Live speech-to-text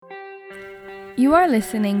You are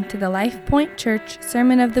listening to the Life Point Church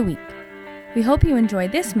Sermon of the Week. We hope you enjoy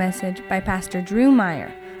this message by Pastor Drew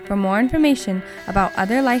Meyer. For more information about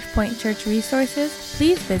other Life Point Church resources,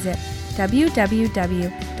 please visit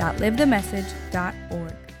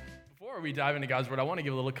www.livethemessage.org. Before we dive into God's Word, I want to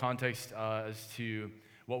give a little context as to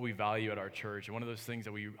what we value at our church. And one of those things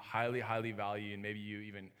that we highly, highly value, and maybe you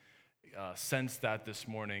even sense that this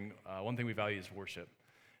morning, one thing we value is worship.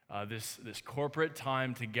 This corporate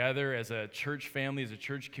time together as a church family, as a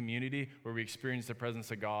church community, where we experience the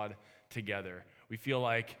presence of God together. We feel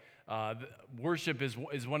like worship is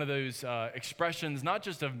one of those expressions, not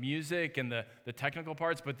just of music and the technical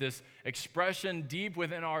parts, but this expression deep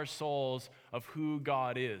within our souls of who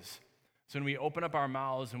God is. So when we open up our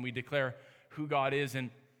mouths and we declare who God is, and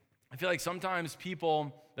I feel like sometimes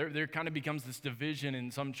people, there kind of becomes this division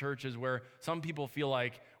in some churches where some people feel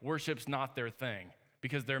like worship's not their thing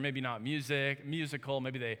because they're maybe not musical,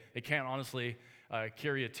 maybe they can't honestly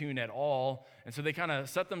carry a tune at all, and so they kind of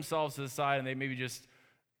set themselves to the side and they maybe just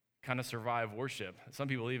kind of survive worship. Some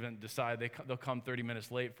people even decide they'll come 30 minutes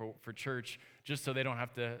late for church just so they don't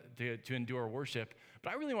have to endure worship.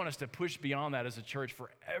 But I really want us to push beyond that as a church for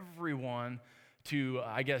everyone to,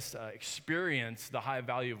 experience the high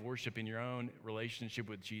value of worship in your own relationship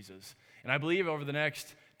with Jesus. And I believe over the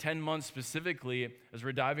next 10 months specifically, as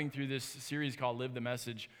we're diving through this series called Live the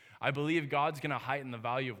Message, I believe God's going to heighten the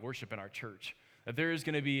value of worship in our church. That there is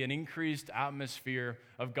going to be an increased atmosphere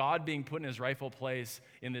of God being put in his rightful place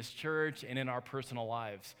in this church and in our personal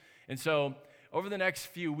lives. And so over the next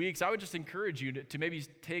few weeks, I would just encourage you to maybe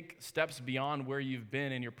take steps beyond where you've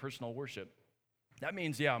been in your personal worship. That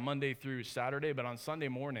means, Monday through Saturday, but on Sunday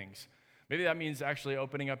mornings, maybe that means actually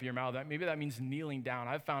opening up your mouth. Maybe that means kneeling down.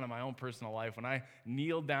 I've found in my own personal life, when I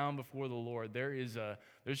kneel down before the Lord, there's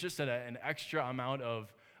just an extra amount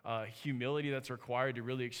of humility that's required to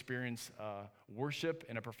really experience worship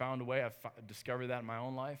in a profound way. I've discovered that in my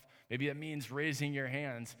own life. Maybe it means raising your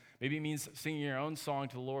hands. Maybe it means singing your own song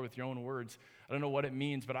to the Lord with your own words. I don't know what it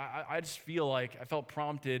means, but I just feel like I felt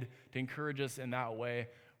prompted to encourage us in that way.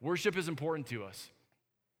 Worship is important to us.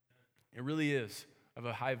 It really is. I have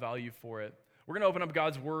a high value for it. We're going to open up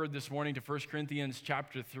God's Word this morning to 1 Corinthians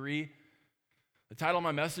chapter 3. The title of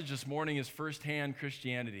my message this morning is Firsthand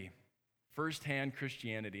Christianity. Firsthand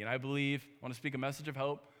Christianity. And I want to speak a message of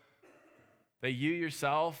hope that you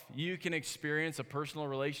can experience a personal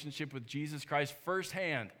relationship with Jesus Christ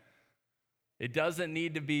firsthand. It doesn't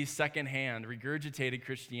need to be secondhand, regurgitated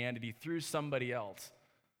Christianity through somebody else.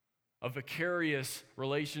 A vicarious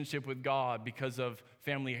relationship with God because of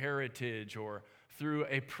family heritage or through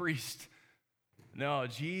a priest. No,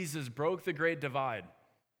 Jesus broke the great divide.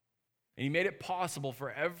 And he made it possible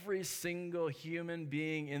for every single human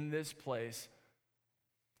being in this place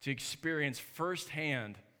to experience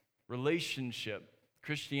firsthand relationship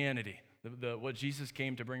Christianity, what Jesus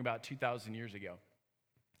came to bring about 2,000 years ago.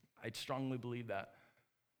 I strongly believe that.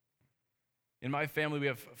 In my family, we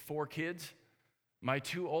have 4 kids. My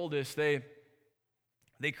 2 oldest, they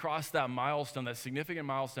crossed that milestone, that significant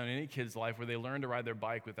milestone in any kid's life where they learn to ride their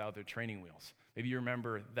bike without their training wheels. Maybe you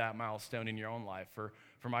remember that milestone in your own life. For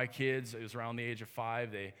my kids, it was around the age of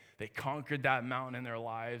 5. They conquered that mountain in their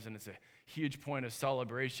lives, and it's a huge point of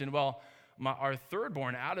celebration. Well, our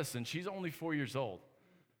third-born, Addison, she's only 4 years old,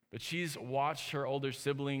 but she's watched her older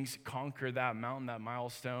siblings conquer that mountain, that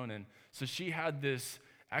milestone, and so she had this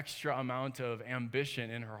extra amount of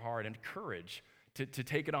ambition in her heart and courage to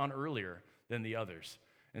take it on earlier than the others.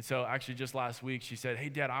 And so actually just last week, she said, "Hey,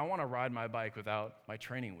 Dad, I want to ride my bike without my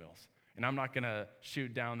training wheels." And I'm not going to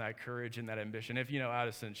shoot down that courage and that ambition. If you know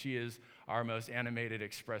Addison, she is our most animated,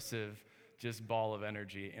 expressive, just ball of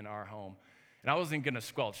energy in our home. And I wasn't going to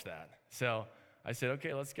squelch that. So I said,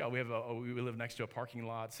 okay, let's go. We live next to a parking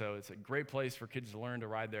lot, so it's a great place for kids to learn to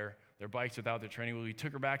ride their bikes without their training wheels. We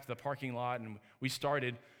took her back to the parking lot, and we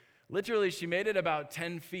started. Literally, she made it about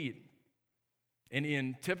 10 feet. And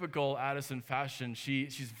in typical Addison fashion,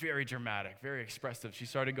 she's very dramatic, very expressive. She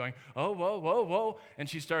started going, "Oh, whoa, whoa, whoa," and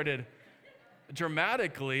she started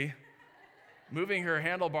dramatically moving her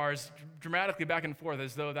handlebars dramatically back and forth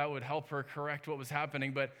as though that would help her correct what was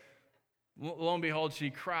happening. But lo and behold, she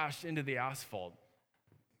crashed into the asphalt.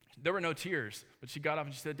 There were no tears, but she got up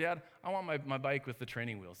and she said, "Dad, I want my bike with the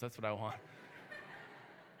training wheels. That's what I want."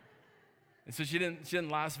 And so she didn't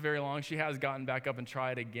last very long. She has gotten back up and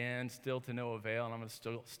tried again, still to no avail, and I'm going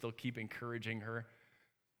to still keep encouraging her.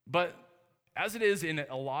 But as it is in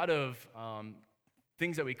a lot of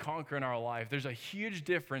things that we conquer in our life, there's a huge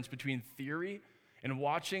difference between theory and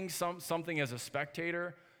watching something as a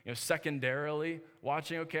spectator, secondarily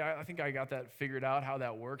watching, okay, I think I got that figured out, how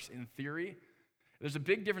that works in theory, There's a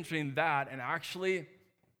big difference between that and actually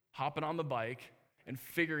hopping on the bike and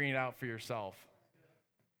figuring it out for yourself.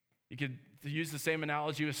 You could use the same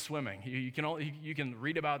analogy with swimming. You can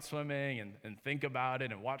read about swimming and think about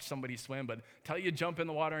it and watch somebody swim, but until you jump in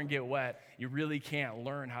the water and get wet, you really can't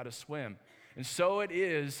learn how to swim. And so it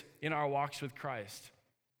is in our walks with Christ.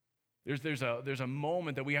 There's a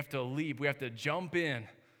moment that we have to leap. We have to jump in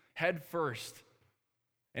head first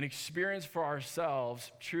and experience for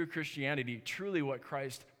ourselves true Christianity, truly what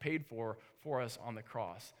Christ paid for us on the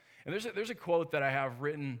cross. And there's a quote that I have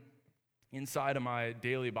written inside of my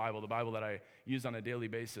daily Bible, the Bible that I use on a daily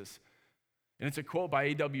basis. And it's a quote by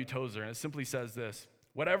A.W. Tozer, and it simply says this: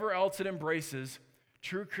 "Whatever else it embraces,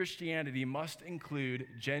 true Christianity must include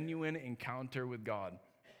genuine encounter with God.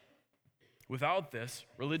 Without this,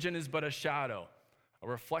 religion is but a shadow, a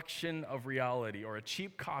reflection of reality, or a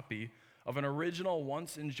cheap copy of an original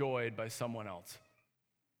once enjoyed by someone else."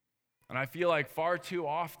 And I feel like far too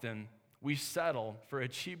often we settle for a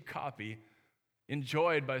cheap copy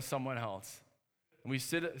enjoyed by someone else. And we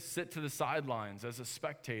sit to the sidelines as a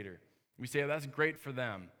spectator. We say, that's great for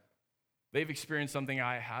them. They've experienced something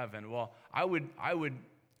I haven't. Well, I would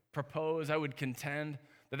propose, I would contend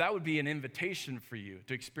that would be an invitation for you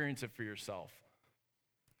to experience it for yourself.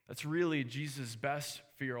 That's really Jesus' best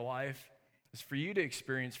for your life, is for you to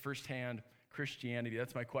experience firsthand Christianity.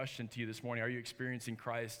 That's my question to you this morning. Are you experiencing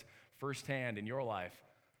Christ firsthand in your life?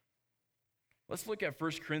 Let's look at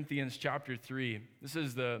 1 Corinthians chapter 3. This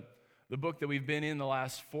is the book that we've been in the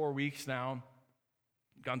last 4 weeks now.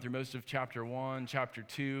 Gone through most of chapter 1, chapter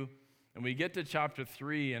 2, and we get to chapter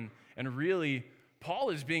 3, and really,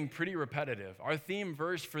 Paul is being pretty repetitive. Our theme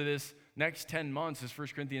verse for this next 10 months is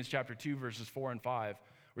 1 Corinthians chapter 2, verses 4 and 5,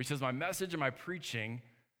 where he says, "My message and my preaching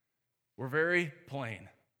were very plain.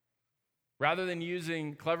 Rather than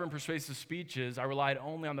using clever and persuasive speeches, I relied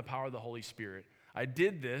only on the power of the Holy Spirit. I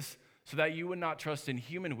did this so that you would not trust in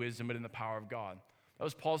human wisdom, but in the power of God." That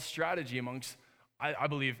was Paul's strategy amongst, I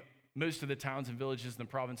believe, most of the towns and villages and the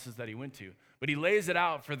provinces that he went to. But he lays it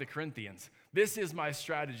out for the Corinthians. This is my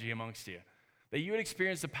strategy amongst you. That you would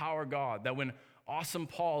experience the power of God. That when awesome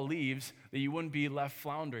Paul leaves, that you wouldn't be left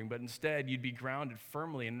floundering, but instead you'd be grounded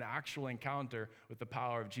firmly in an actual encounter with the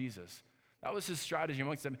power of Jesus. That was his strategy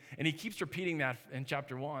amongst them. And he keeps repeating that in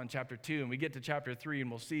chapter 1, chapter 2, and we get to chapter 3, and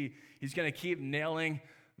we'll see he's going to keep nailing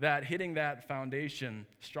that, hitting that foundation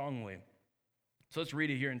strongly. So let's read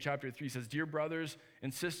it here in chapter 3. It says, "Dear brothers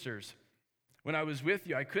and sisters, when I was with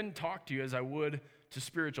you, I couldn't talk to you as I would to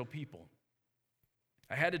spiritual people.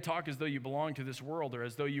 I had to talk as though you belonged to this world or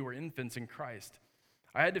as though you were infants in Christ.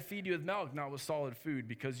 I had to feed you with milk, not with solid food,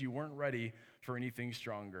 because you weren't ready for anything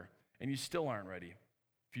stronger. And you still aren't ready,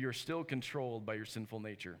 for you're still controlled by your sinful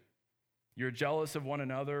nature. You're jealous of one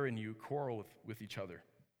another and you quarrel with each other.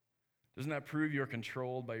 Doesn't that prove you're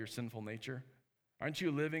controlled by your sinful nature? Aren't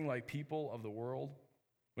you living like people of the world?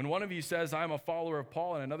 When one of you says, I'm a follower of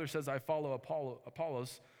Paul, and another says, I follow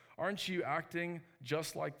Apollos, aren't you acting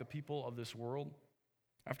just like the people of this world?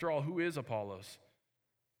 After all, who is Apollos?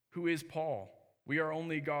 Who is Paul? We are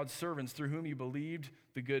only God's servants through whom you believed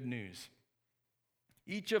the good news.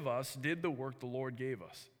 Each of us did the work the Lord gave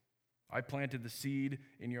us. I planted the seed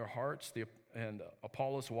in your hearts, and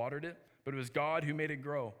Apollos watered it, but it was God who made it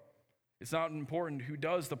grow. It's not important who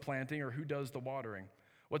does the planting or who does the watering.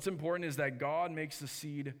 What's important is that God makes the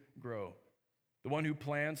seed grow. The one who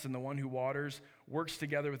plants and the one who waters works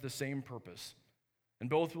together with the same purpose, and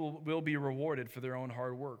both will be rewarded for their own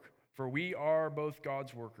hard work. For we are both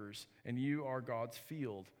God's workers, and you are God's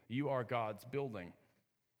field. You are God's building.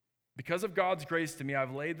 Because of God's grace to me,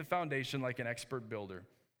 I've laid the foundation like an expert builder.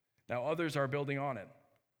 Now others are building on it.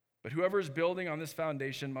 But whoever is building on this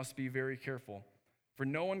foundation must be very careful. For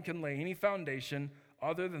no one can lay any foundation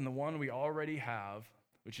other than the one we already have,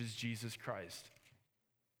 which is Jesus Christ.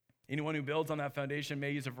 Anyone who builds on that foundation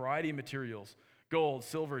may use a variety of materials: gold,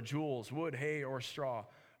 silver, jewels, wood, hay, or straw.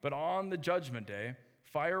 But on the judgment day,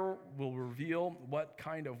 fire will reveal what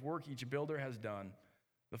kind of work each builder has done.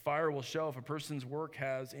 The fire will show if a person's work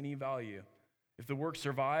has any value. If the work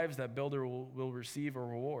survives, that builder will receive a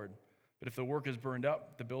reward. But if the work is burned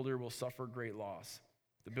up, the builder will suffer great loss.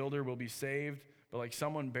 The builder will be saved, but like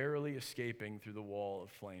someone barely escaping through the wall of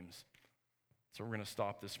flames. So we're going to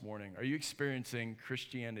stop this morning. Are you experiencing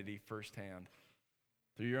Christianity firsthand?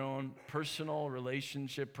 Through your own personal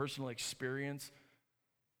relationship, personal experience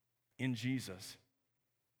in Jesus?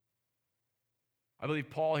 I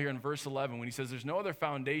believe Paul here in verse 11, when he says there's no other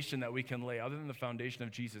foundation that we can lay other than the foundation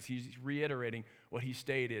of Jesus, he's reiterating what he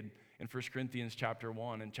stated in 1 Corinthians chapter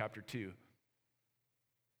 1 and chapter 2.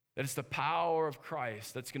 That it's the power of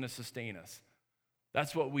Christ that's going to sustain us.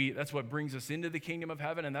 That's what brings us into the kingdom of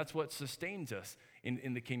heaven, and that's what sustains us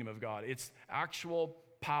in the kingdom of God. It's actual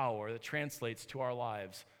power that translates to our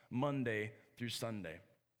lives Monday through Sunday.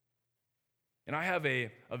 And I have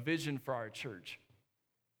a vision for our church.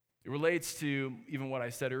 It relates to even what I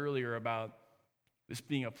said earlier about this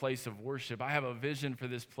being a place of worship. I have a vision for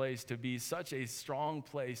this place to be such a strong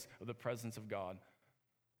place of the presence of God.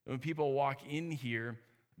 When people walk in here,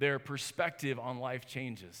 their perspective on life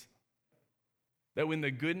changes. That when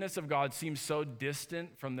the goodness of God seems so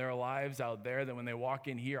distant from their lives out there, that when they walk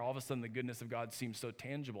in here, all of a sudden the goodness of God seems so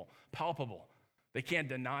tangible, palpable. They can't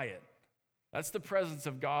deny it. That's the presence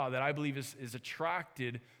of God that I believe is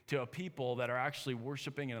attracted to a people that are actually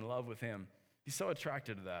worshiping and in love with Him. He's so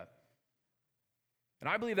attracted to that. And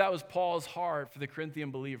I believe that was Paul's heart for the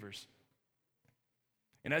Corinthian believers.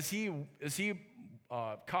 And as he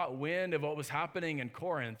caught wind of what was happening in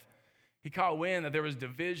Corinth, he caught wind that there was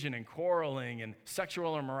division and quarreling and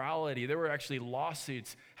sexual immorality. There were actually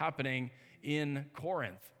lawsuits happening in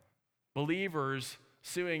Corinth. Believers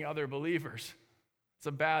suing other believers. It's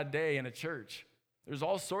a bad day in a church. There's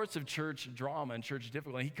all sorts of church drama and church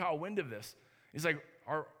difficulty. He caught wind of this. He's like,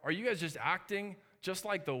 are you guys just acting just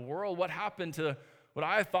like the world? What happened to what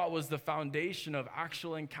I thought was the foundation of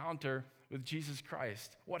actual encounter with Jesus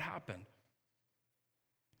Christ? What happened?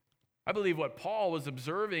 I believe what Paul was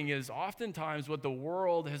observing is oftentimes what the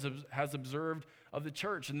world has observed of the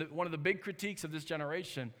church. And one of the big critiques of this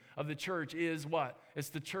generation of the church is what? It's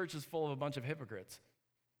the church is full of a bunch of hypocrites.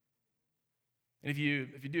 And if you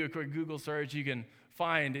do a quick Google search, you can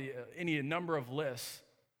find any number of lists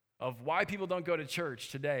of why people don't go to church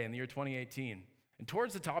today in the year 2018. And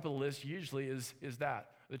towards the top of the list usually is that.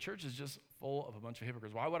 The church is just full of a bunch of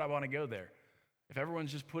hypocrites. Why would I want to go there if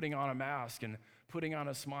everyone's just putting on a mask and putting on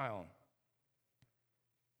a smile?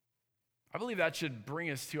 I believe that should bring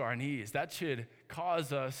us to our knees. That should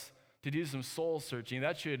cause us to do some soul searching.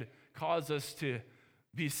 That should cause us to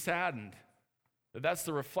be saddened that that's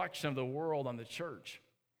the reflection of the world on the church.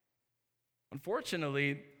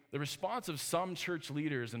 Unfortunately, the response of some church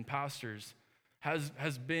leaders and pastors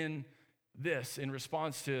has been this in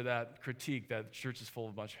response to that critique that the church is full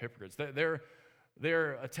of a bunch of hypocrites.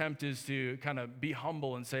 Their attempt is to kind of be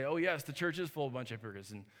humble and say, oh yes, the church is full of a bunch of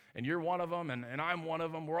hypocrites, and you're one of them, and I'm one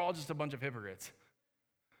of them. We're all just a bunch of hypocrites.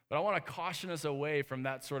 But I want to caution us away from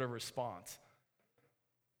that sort of response.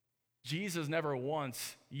 Jesus never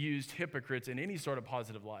once used hypocrites in any sort of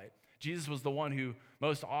positive light. Jesus was the one who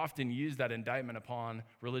most often used that indictment upon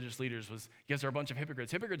religious leaders was, yes, they're a bunch of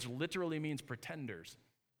hypocrites. Hypocrites literally means pretenders.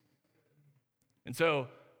 And so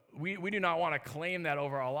we do not want to claim that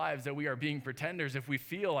over our lives, that we are being pretenders. If we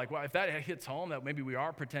feel like, well, if that hits home, that maybe we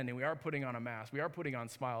are pretending, we are putting on a mask, we are putting on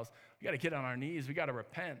smiles, we got to get on our knees, we got to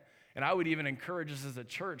repent. And I would even encourage us as a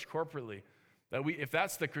church corporately, that if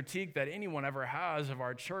that's the critique that anyone ever has of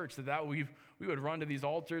our church, that we would run to these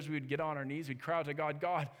altars, we would get on our knees, we'd cry out to God,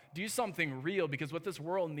 God, do something real, because what this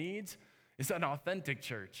world needs is an authentic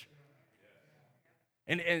church.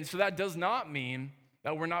 And so that does not mean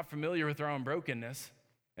that we're not familiar with our own brokenness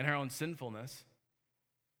and our own sinfulness.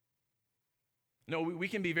 No, we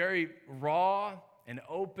can be very raw and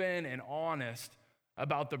open and honest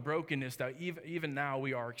about the brokenness that even now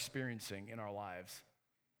we are experiencing in our lives.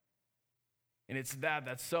 And it's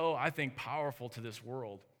that's so, I think, powerful to this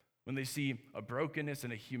world when they see a brokenness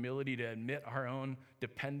and a humility to admit our own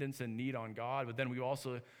dependence and need on God. But then we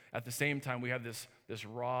also, at the same time, we have this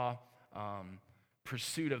raw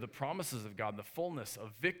pursuit of the promises of God, the fullness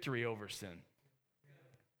of victory over sin.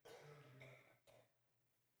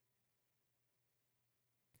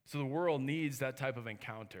 So the world needs that type of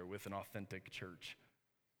encounter with an authentic church.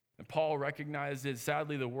 And Paul recognized it.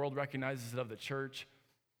 Sadly, the world recognizes it of the church.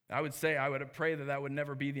 I would pray that would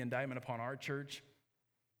never be the indictment upon our church.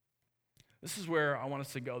 This is where I want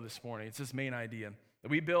us to go this morning. It's this main idea,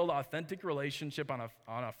 that we build authentic relationship on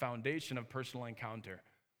a foundation of personal encounter.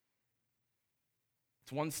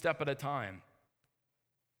 It's one step at a time.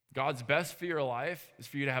 God's best for your life is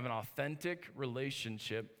for you to have an authentic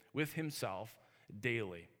relationship with Himself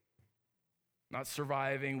daily. Not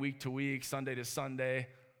surviving week to week, Sunday to Sunday,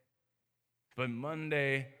 but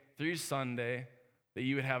Monday through Sunday, that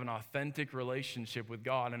you would have an authentic relationship with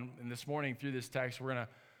God. And this morning, through this text, we're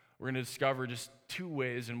gonna discover just two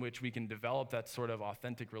ways in which we can develop that sort of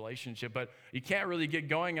authentic relationship. But you can't really get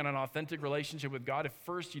going on an authentic relationship with God if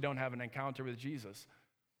first you don't have an encounter with Jesus.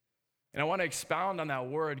 And I want to expound on that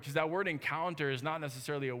word, because that word encounter is not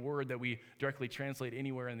necessarily a word that we directly translate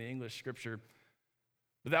anywhere in the English scripture.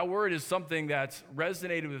 But that word is something that's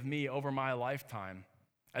resonated with me over my lifetime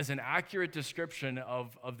as an accurate description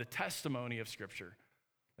of the testimony of Scripture.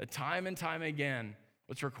 That time and time again,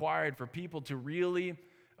 what's required for people to really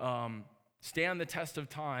stand the test of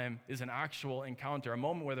time is an actual encounter, a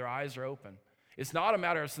moment where their eyes are open. It's not a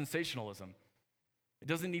matter of sensationalism. It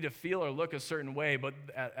doesn't need to feel or look a certain way, but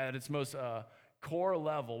at its most core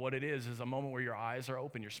level, what it is a moment where your eyes are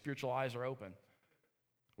open, your spiritual eyes are open,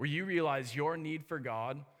 where you realize your need for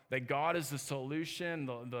God, that God is the solution,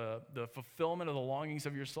 the fulfillment of the longings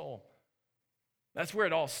of your soul. That's where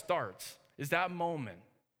it all starts, is that moment.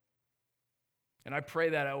 And I pray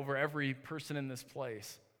that over every person in this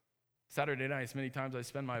place. Saturday nights, many times I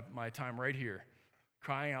spend my time right here,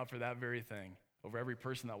 crying out for that very thing over every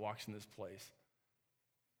person that walks in this place.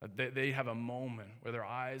 They have a moment where their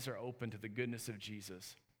eyes are open to the goodness of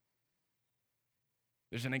Jesus.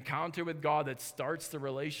 There's an encounter with God that starts the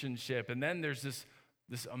relationship, and then there's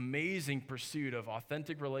this amazing pursuit of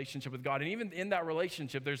authentic relationship with God. And even in that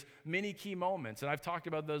relationship, there's many key moments, and I've talked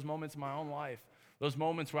about those moments in my own life. Those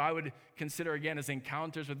moments where I would consider, again, as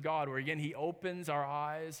encounters with God, where, again, he opens our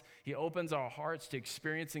eyes, he opens our hearts to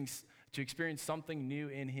experience something new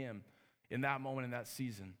in him in that moment, in that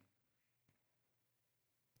season.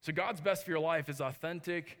 So God's best for your life is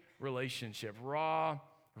authentic relationship, raw,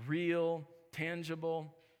 real,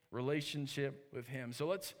 tangible relationship with him. So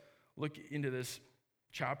let's look into this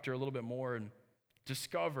chapter a little bit more and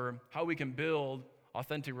discover how we can build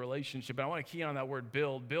authentic relationship. And I want to key on that word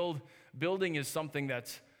build. Building is something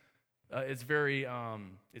that's it's very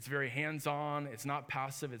hands-on. It's not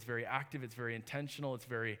passive. It's very active. It's very intentional. It's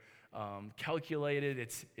very calculated.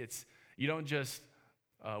 It's you don't just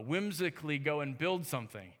whimsically go and build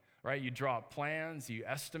something, right? You draw up plans, you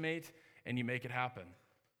estimate, and you make it happen.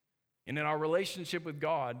 And in our relationship with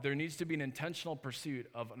God, there needs to be an intentional pursuit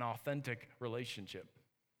of an authentic relationship.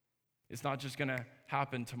 It's not just going to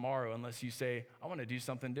happen tomorrow unless you say, I want to do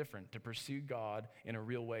something different to pursue God in a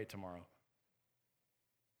real way tomorrow.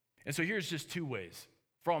 And so here's just two ways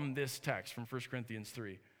from this text, from 1 Corinthians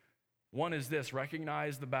 3. One is this: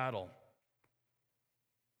 recognize the battle.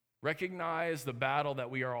 Recognize the battle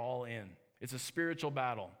that we are all in. It's a spiritual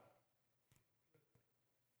battle.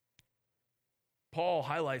 Paul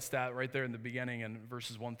highlights that right there in the beginning in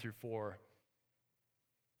verses 1 through 4.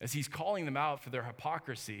 As he's calling them out for their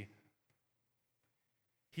hypocrisy,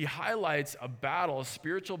 he highlights a battle, a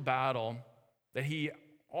spiritual battle, that he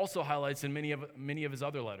also highlights in many of his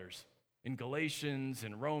other letters. In Galatians,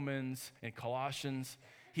 in Romans, in Colossians.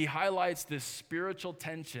 He highlights this spiritual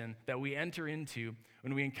tension that we enter into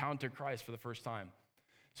when we encounter Christ for the first time.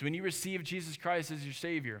 So when you receive Jesus Christ as your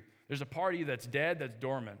Savior, there's a part of you that's dead, that's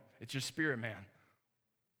dormant. It's your spirit man.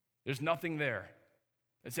 There's nothing there.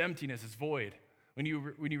 It's emptiness, it's void. When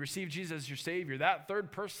you receive Jesus as your Savior, that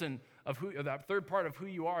third part of who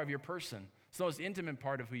you are, of your person, it's the most intimate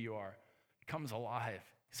part of who you are, it comes alive.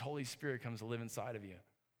 His Holy Spirit comes to live inside of you.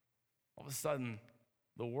 All of a sudden,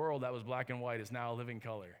 the world that was black and white is now a living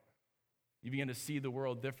color. You begin to see the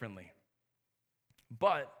world differently.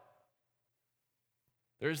 But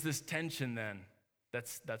there's this tension then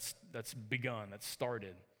that's begun, that's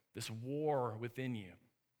started, this war within you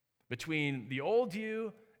between the old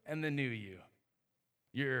you and the new you.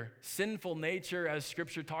 Your sinful nature, as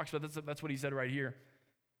Scripture talks about, that's what he said right here.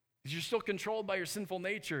 You're still controlled by your sinful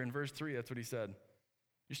nature in verse 3, that's what he said.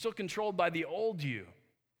 You're still controlled by the old you.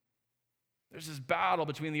 There's this battle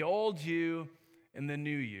between the old you and the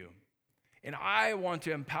new you. And I want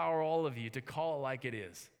to empower all of you to call it like it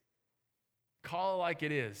is. Call it like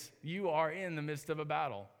it is. You are in the midst of a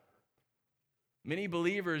battle. Many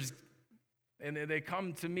believers, and they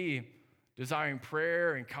come to me desiring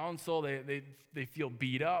prayer and counsel. They feel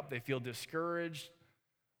beat up. They feel discouraged.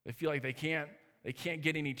 They feel like they can't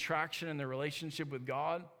get any traction in their relationship with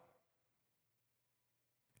God.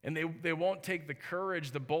 And they won't take the courage,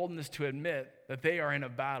 the boldness to admit that they are in a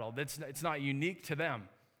battle. It's not unique to them.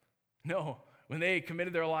 No, when they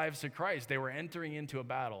committed their lives to Christ, they were entering into a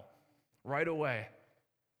battle right away.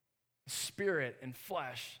 Spirit and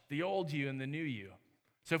flesh, the old you and the new you.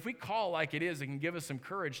 So if we call it like it is, it can give us some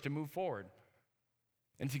courage to move forward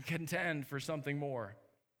and to contend for something more.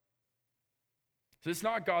 So it's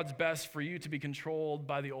not God's best for you to be controlled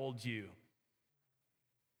by the old you.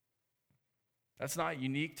 That's not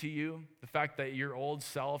unique to you. The fact that your old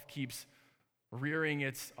self keeps rearing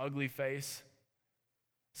its ugly face.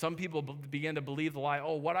 Some people begin to believe the lie,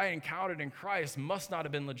 what I encountered in Christ must not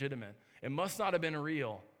have been legitimate. It must not have been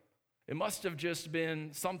real. It must have just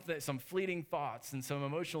been some fleeting thoughts and some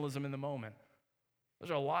emotionalism in the moment.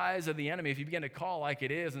 Those are lies of the enemy. If you begin to call like it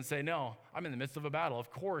is and say, no, I'm in the midst of a battle, of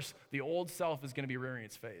course, the old self is going to be rearing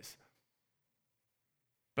its face.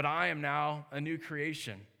 But I am now a new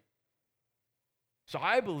creation. So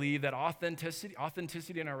I believe that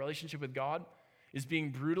authenticity in our relationship with God is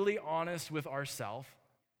being brutally honest with ourselves,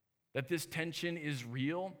 that this tension is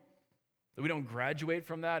real, that we don't graduate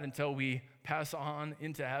from that until we pass on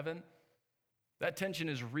into heaven. That tension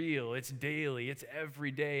is real, it's daily, it's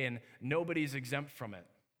every day, and nobody's exempt from it.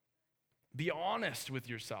 Be honest with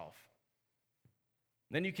yourself.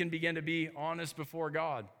 Then you can begin to be honest before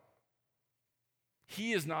God.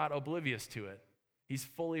 He is not oblivious to it. He's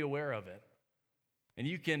fully aware of it. And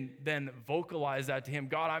you can then vocalize that to him.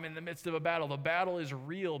 God, I'm in the midst of a battle. The battle is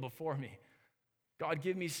real before me. God,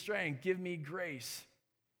 give me strength. Give me grace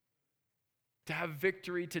to have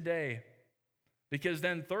victory today. Because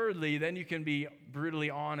then thirdly, then you can be brutally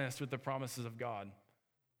honest with the promises of God.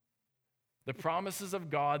 The promises of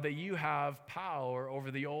God that you have power over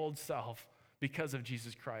the old self because of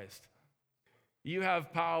Jesus Christ. You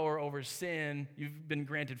have power over sin. You've been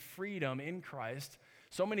granted freedom in Christ.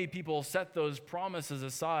 So many people set those promises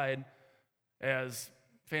aside as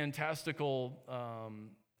fantastical,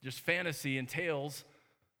 just fantasy and tales,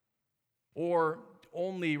 or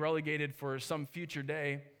only relegated for some future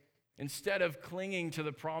day, instead of clinging to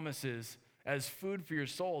the promises as food for your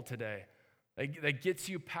soul today, that gets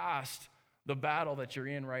you past the battle that you're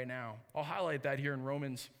in right now. I'll highlight that here in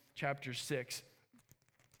Romans chapter 6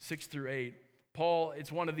 through 8. Paul,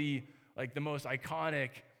 it's one of the most iconic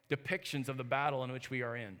depictions of the battle in which we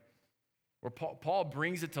are in, where Paul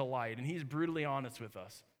brings it to light, and he's brutally honest with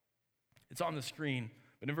us. It's on the screen,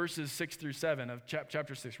 but in verses 6 through 7 of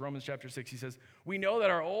chapter 6, Romans chapter 6, he says, "We know that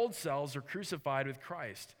our old selves are crucified with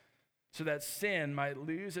Christ, so that sin might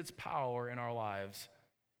lose its power in our lives.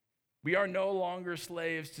 We are no longer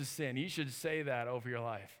slaves to sin." You should say that over your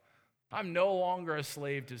life. I'm no longer a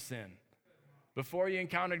slave to sin. Before you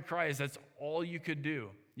encountered Christ, that's all you could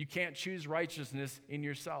do. You can't choose righteousness in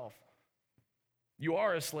yourself. You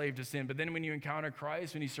are a slave to sin, but then when you encounter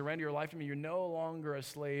Christ, when you surrender your life to him, you're no longer a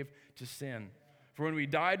slave to sin. For when we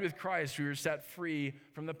died with Christ, we were set free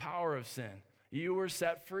from the power of sin. You were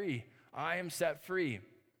set free. I am set free.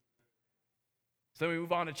 So we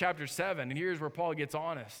move on to chapter 7, and here's where Paul gets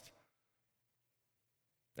honest.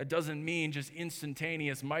 That doesn't mean just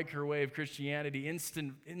instantaneous microwave Christianity,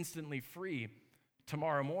 instantly free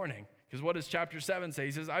tomorrow morning. Because what does chapter 7 say?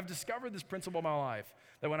 He says, "I've discovered this principle in my life,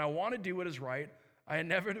 that when I want to do what is right, I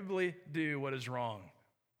inevitably do what is wrong."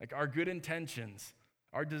 Like our good intentions,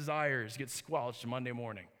 our desires get squelched Monday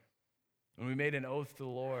morning. When we made an oath to the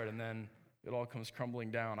Lord, and then it all comes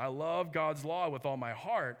crumbling down. I love God's law with all my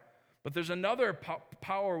heart, but there's another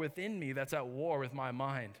power within me that's at war with my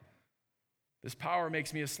mind. This power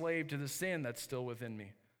makes me a slave to the sin that's still within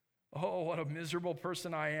me. Oh, what a miserable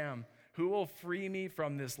person I am. Who will free me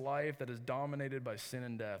from this life that is dominated by sin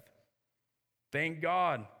and death? Thank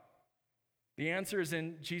God. The answer is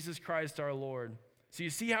in Jesus Christ our Lord. So you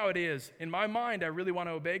see how it is. In my mind, I really want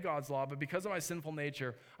to obey God's law, but because of my sinful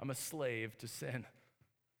nature, I'm a slave to sin.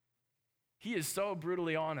 He is so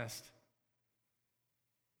brutally honest.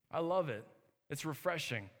 I love it. It's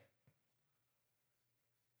refreshing.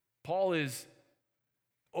 Paul is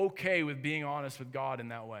okay with being honest with God in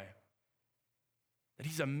that way. That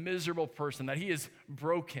he's a miserable person, that he is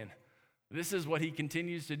broken. This is what he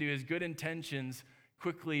continues to do. His good intentions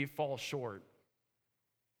quickly fall short.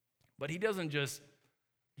 But he doesn't just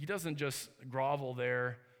grovel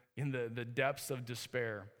there in the depths of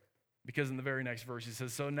despair. Because in the very next verse he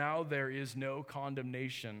says, "So now there is no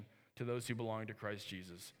condemnation to those who belong to Christ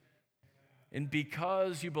Jesus. And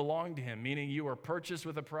because you belong to him," meaning you were purchased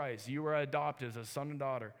with a price, you were adopted as a son and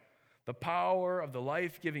daughter, "the power of the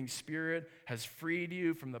life-giving Spirit has freed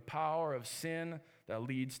you from the power of sin that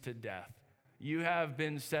leads to death." You have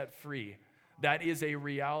been set free. That is a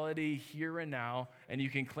reality here and now, and you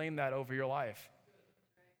can claim that over your life.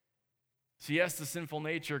 So yes, the sinful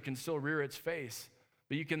nature can still rear its face,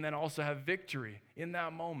 but you can then also have victory in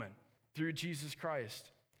that moment through Jesus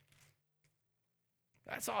Christ.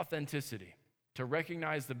 That's authenticity, to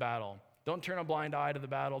recognize the battle. Don't turn a blind eye to the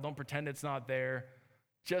battle. Don't pretend it's not there.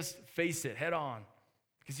 Just face it head on,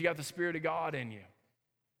 because you got the Spirit of God in you.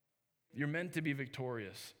 You're meant to be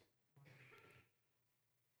victorious.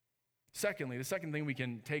 Secondly, the second thing we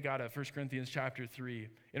can take out of 1 Corinthians chapter 3,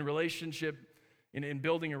 in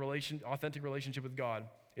building authentic relationship with God,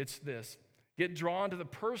 it's this: get drawn to the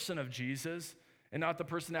person of Jesus and not the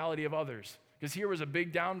personality of others. Because here was a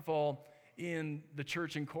big downfall in the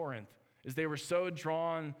church in Corinth, is they were so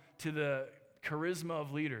drawn to the charisma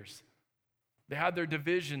of leaders. They had their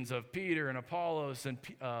divisions of Peter and Apollos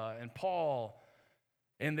and Paul,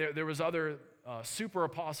 and there was other super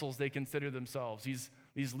apostles they considered themselves.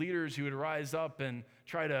 These leaders who would rise up and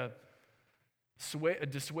try to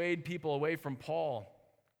dissuade people away from Paul.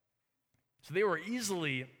 So they were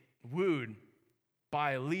easily wooed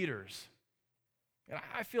by leaders. And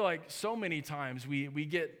I feel like so many times we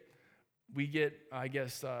get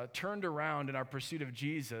turned around in our pursuit of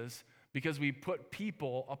Jesus because we put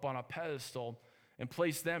people up on a pedestal and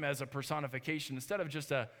place them as a personification instead of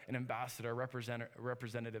just an ambassador,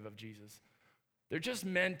 representative of Jesus. They're just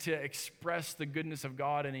meant to express the goodness of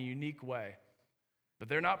God in a unique way. But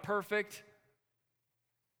they're not perfect.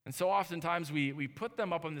 And so oftentimes we put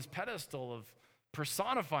them up on this pedestal of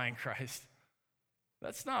personifying Christ.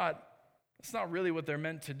 That's not really what they're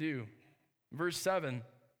meant to do. Verse 7,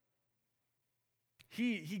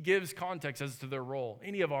 he gives context as to their role.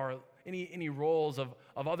 Any roles of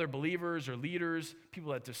other believers or leaders,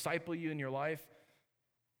 people that disciple you in your life,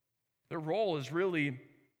 their role is really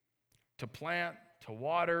to plant, to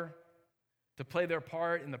water, to play their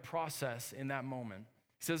part in the process in that moment.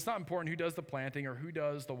 He says it's not important who does the planting or who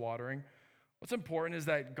does the watering. What's important is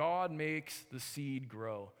that God makes the seed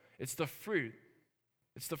grow. It's the fruit.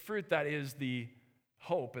 It's the fruit that is the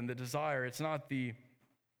hope and the desire. It's not the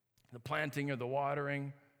planting or the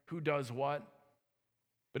watering, who does what,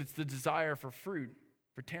 but it's the desire for fruit,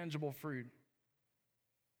 for tangible fruit.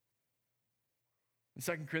 In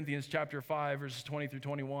 2 Corinthians chapter 5, verses 20 through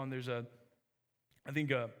 21, there's a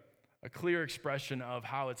clear expression of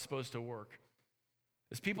how it's supposed to work.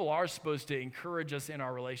 As people are supposed to encourage us in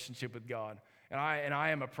our relationship with God. And I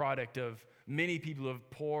am a product of many people who have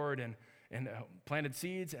poured and planted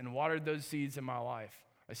seeds and watered those seeds in my life.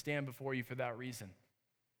 I stand before you for that reason.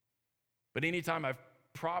 But anytime I've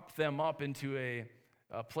propped them up into a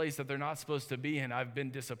place that they're not supposed to be in, I've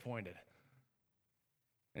been disappointed.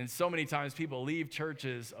 And so many times people leave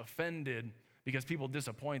churches offended because people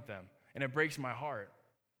disappoint them. And it breaks my heart.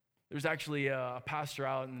 There's actually a pastor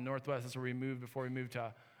out in the Northwest. That's where we lived before we moved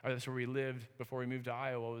to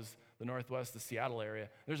Iowa, was the Northwest, the Seattle area.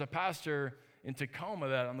 There's a pastor in Tacoma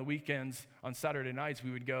that on the weekends, on Saturday nights,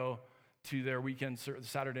 we would go to their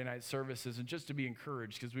Saturday night services, and just to be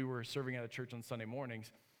encouraged, because we were serving at a church on Sunday mornings.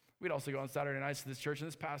 We'd also go on Saturday nights to this church, and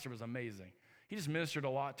this pastor was amazing. He just ministered a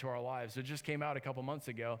lot to our lives. It just came out a couple months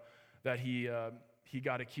ago that he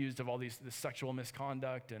got accused of all this sexual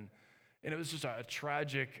misconduct, and it was just a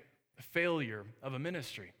tragic failure of a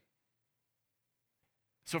ministry.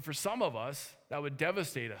 So for some of us, that would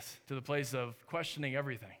devastate us to the place of questioning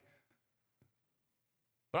everything.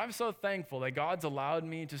 But I'm so thankful that God's allowed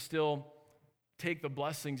me to still take the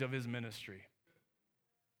blessings of his ministry.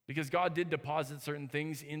 Because God did deposit certain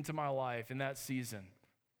things into my life in that season.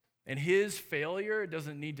 And his failure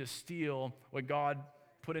doesn't need to steal what God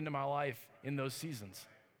put into my life in those seasons.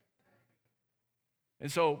 And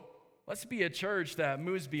so let's be a church that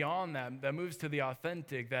moves beyond that moves to the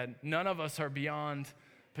authentic, that none of us are beyond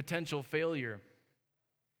potential failure.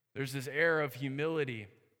 There's this air of humility.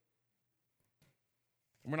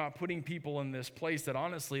 We're not putting people in this place that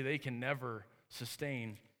honestly they can never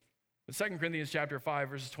sustain. But 2 Corinthians chapter 5,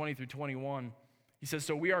 verses 20 through 21, he says,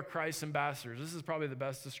 so we are Christ's ambassadors. This is probably the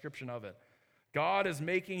best description of it. God is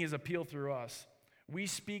making his appeal through us. We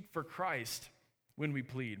speak for Christ when we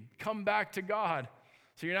plead. Come back to God.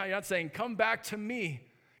 So you're not saying, come back to me.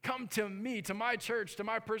 Come to me, to my church, to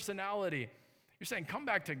my personality. You're saying, come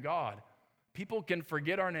back to God. People can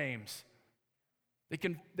forget our names.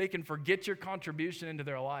 They can forget your contribution into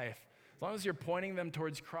their life. As long as you're pointing them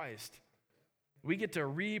towards Christ. We get to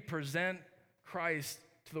represent Christ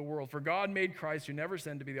to the world. For God made Christ, who never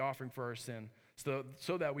sinned, to be the offering for our sin,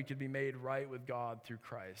 so that we could be made right with God through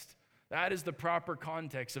Christ. That is the proper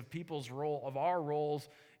context of people's role, of our roles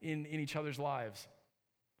in each other's lives.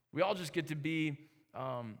 We all just get to be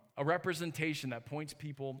a representation that points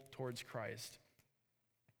people towards Christ.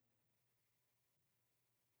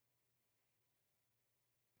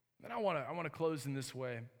 And I want to close in this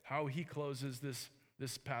way, how he closes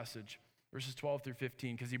this passage, verses 12 through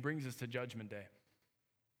 15, because he brings us to Judgment Day.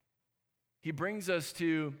 He brings us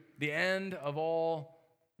to the end of all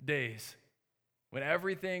days, when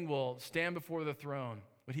everything will stand before the throne,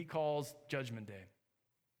 what he calls Judgment Day.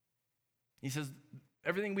 He says,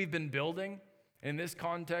 everything we've been building, in this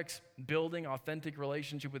context, building authentic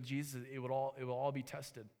relationship with Jesus, it will all be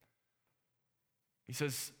tested. He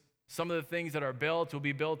says, some of the things that are built will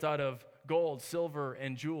be built out of gold, silver,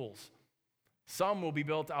 and jewels. Some will be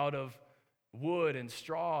built out of wood and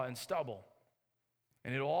straw and stubble.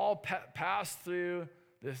 And it'll all pass through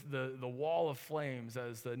the wall of flames,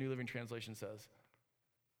 as the New Living Translation says.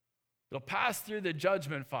 It'll pass through the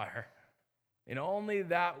judgment fire. And only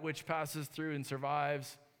that which passes through and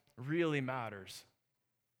survives really matters.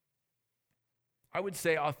 I would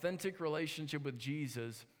say authentic relationship with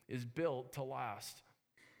Jesus is built to last.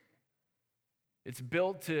 It's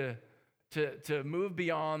built to move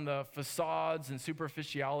beyond the facades and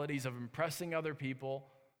superficialities of impressing other people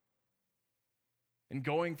and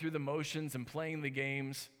going through the motions and playing the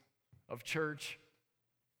games of church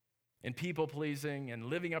and people-pleasing and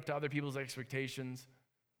living up to other people's expectations.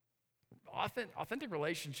 Authentic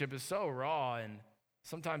relationship is so raw and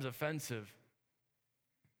sometimes offensive,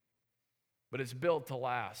 but it's built to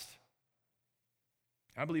last.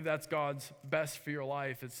 I believe that's God's best for your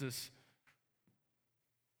life. It's this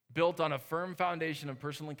built on a firm foundation of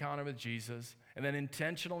personal encounter with Jesus, and then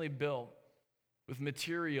intentionally built with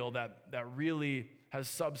material that really has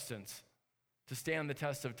substance to stand the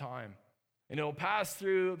test of time. And it'll pass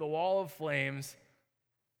through the wall of flames,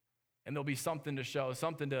 and there'll be something to show,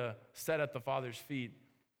 something to set at the Father's feet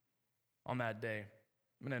on that day.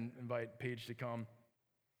 I'm going to invite Paige to come.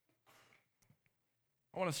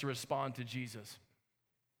 I want us to respond to Jesus.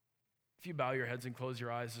 If you bow your heads and close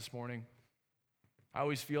your eyes this morning, I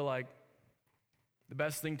always feel like the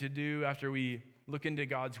best thing to do after we look into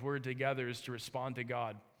God's word together is to respond to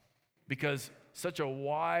God, because such a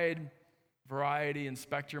wide variety and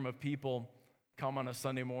spectrum of people come on a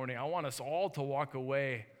Sunday morning. I want us all to walk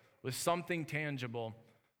away with something tangible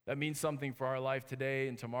that means something for our life today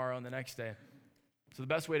and tomorrow and the next day. So the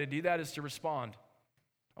best way to do that is to respond.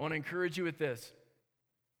 I want to encourage you with this.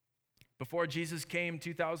 Before Jesus came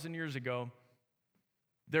 2,000 years ago,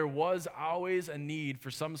 there was always a need for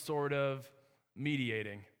some sort of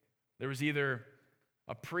mediating. There was either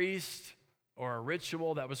a priest or a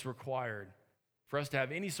ritual that was required for us to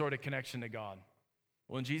have any sort of connection to God.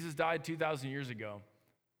 When Jesus died 2,000 years ago,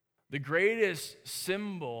 the greatest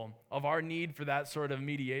symbol of our need for that sort of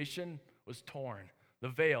mediation was torn. The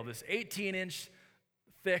veil, this 18-inch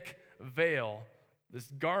thick veil, this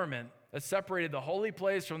garment that separated the holy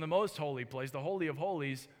place from the most holy place, the Holy of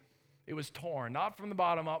Holies, it was torn, not from the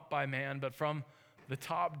bottom up by man, but from the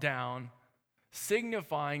top down,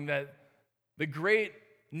 signifying that the great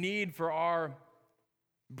need for our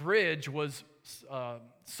bridge was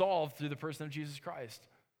solved through the person of Jesus Christ.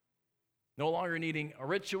 No longer needing a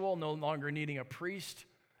ritual, no longer needing a priest.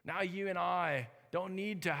 Now you and I don't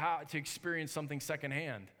need to experience something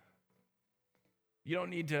secondhand. You don't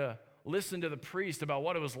need to listen to the priest about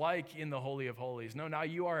what it was like in the Holy of Holies. No, now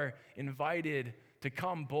you are invited to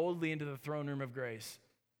come boldly into the throne room of grace.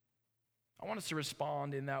 I want us to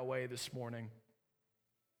respond in that way this morning.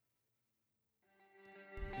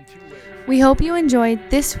 In 2 ways. We hope you enjoyed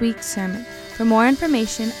this week's sermon. For more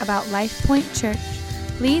information about Life Point Church,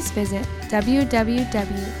 please visit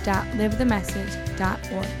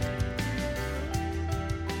www.livethemessage.org.